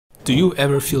Do you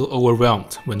ever feel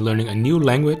overwhelmed when learning a new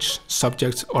language,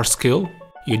 subject or skill?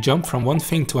 You jump from one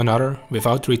thing to another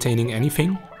without retaining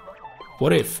anything?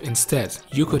 What if, instead,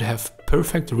 you could have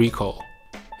perfect recall?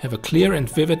 Have a clear and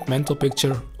vivid mental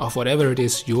picture of whatever it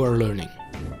is you are learning.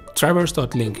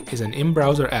 Traverse.link is an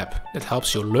in-browser app that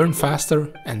helps you learn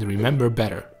faster and remember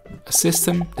better. A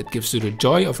system that gives you the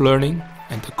joy of learning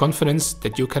and the confidence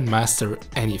that you can master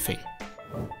anything.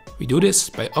 We do this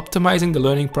by optimizing the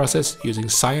learning process using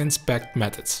science-backed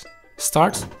methods.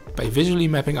 Start by visually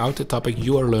mapping out the topic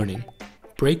you are learning.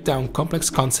 Break down complex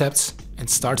concepts and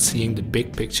start seeing the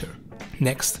big picture.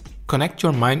 Next, connect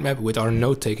your mind map with our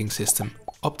note-taking system,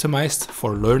 optimized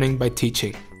for learning by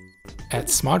teaching. Add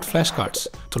smart flashcards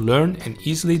to learn in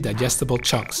easily digestible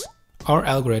chunks. Our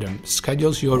algorithm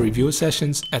schedules your review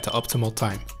sessions at the optimal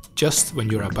time, just when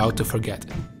you're about to forget.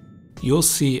 You'll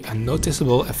see a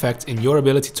noticeable effect in your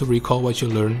ability to recall what you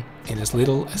learn in as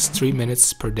little as 3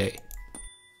 minutes per day.